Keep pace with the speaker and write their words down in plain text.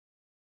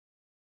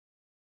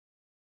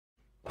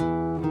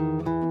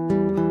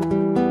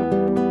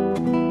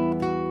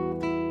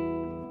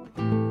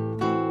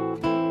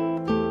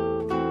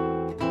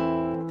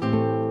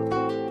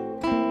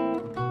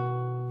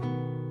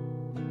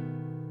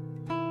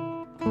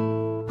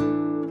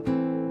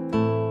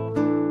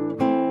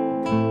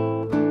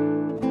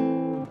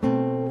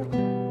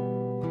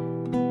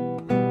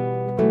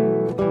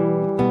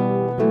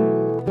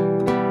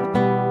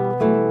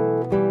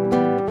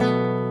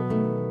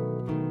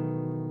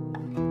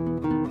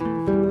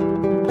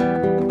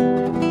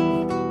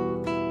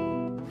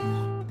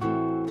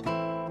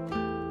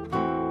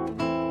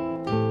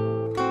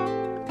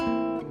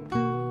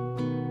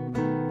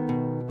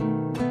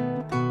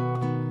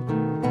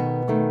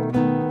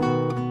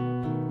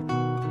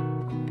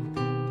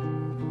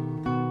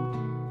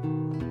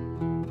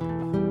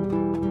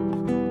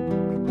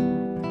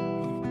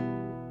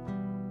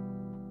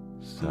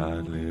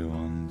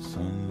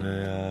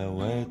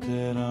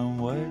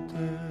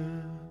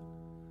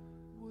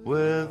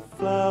with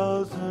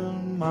flowers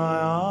in my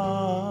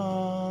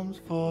arms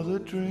for the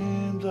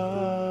dreams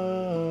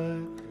I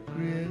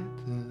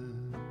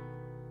created.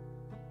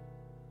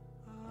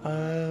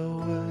 I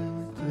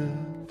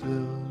waited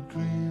till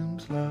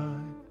dreams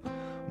like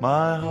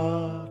my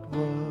heart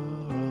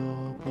were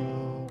all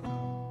broken.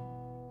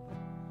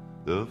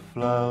 The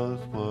flowers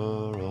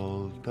were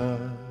all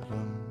dead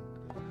and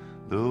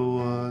the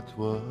words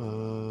were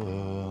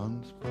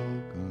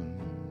unspoken.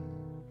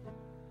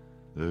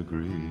 The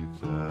grief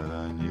that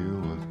I knew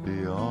was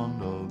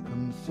beyond all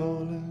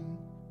consoling.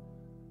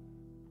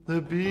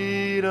 The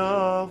beat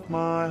of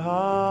my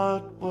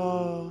heart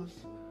was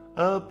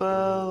a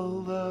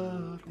bell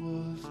that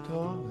was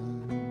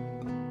tolling.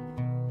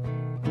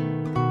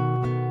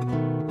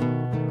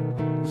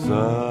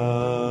 Saddest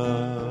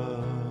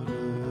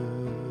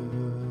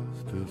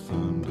of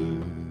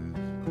Sundays.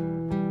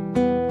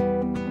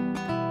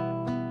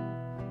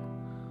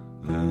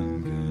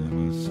 Then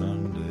came a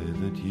Sunday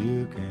that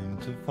you came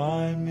to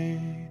find me.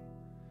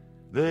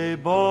 They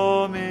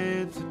bore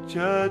me to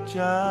church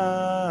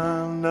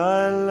and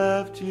I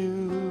left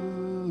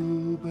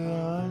you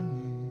behind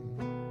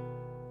me.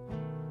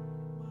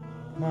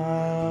 My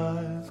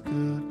eyes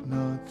could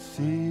not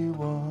see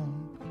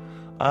one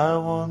I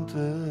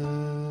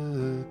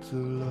wanted to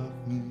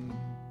love me.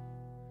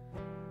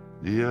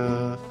 The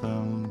earth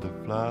and the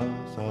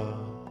flowers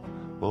are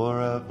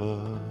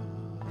forever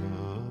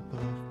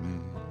above me.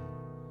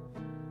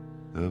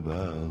 The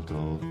bell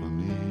tolled for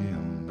me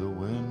and the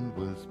wind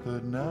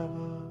whispered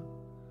never.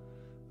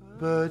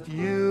 But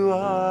you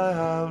I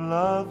have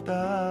loved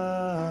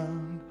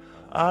and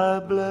I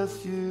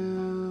bless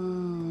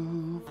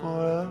you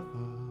forever.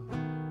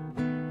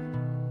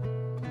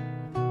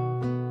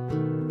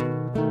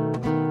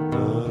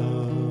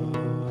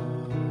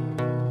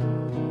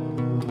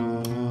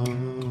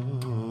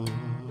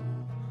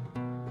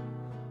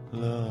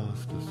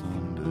 Last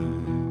Sunday.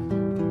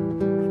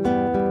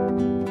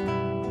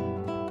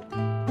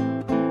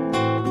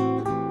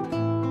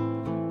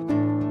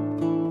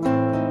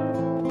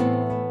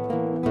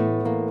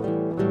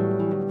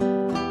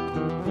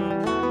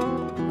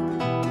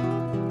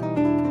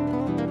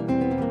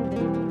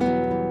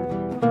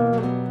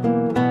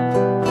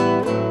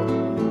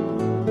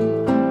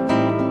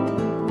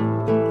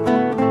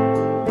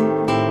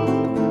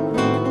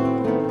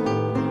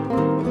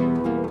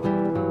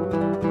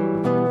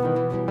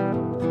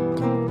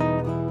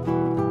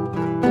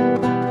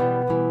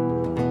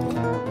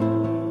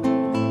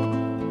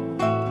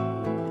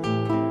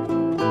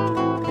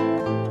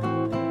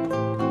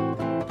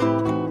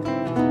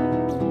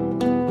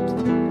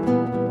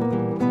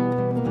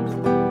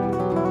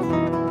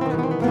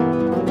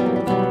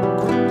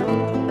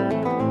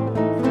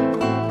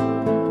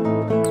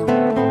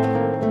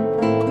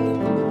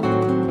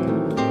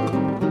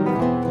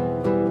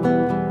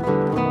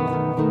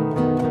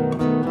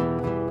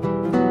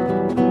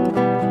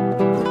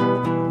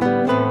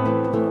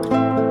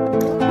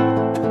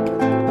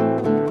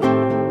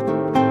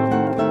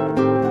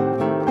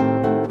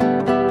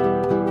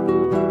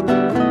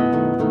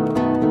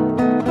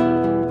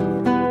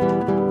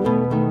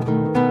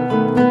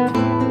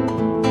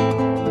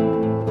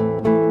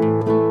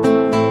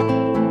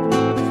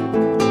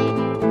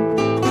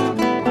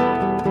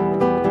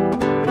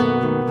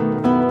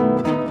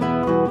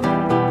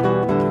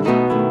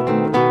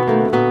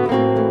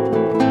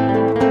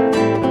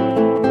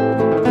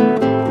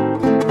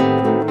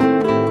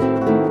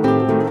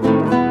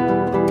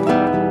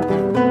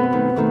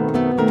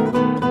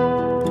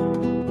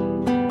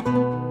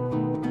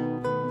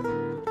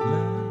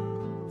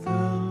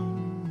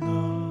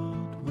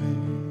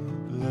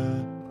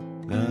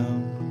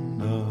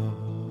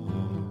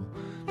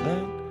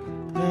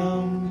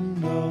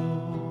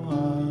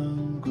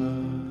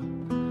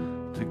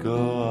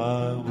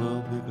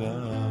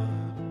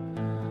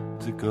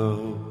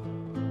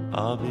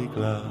 I'll be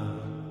glad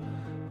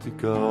to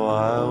go,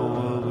 I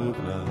will be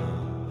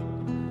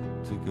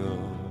glad to go.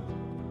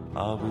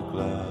 I'll be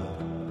glad,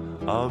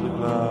 I'll be glad, I'll be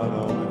glad,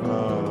 I'll be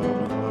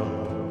glad.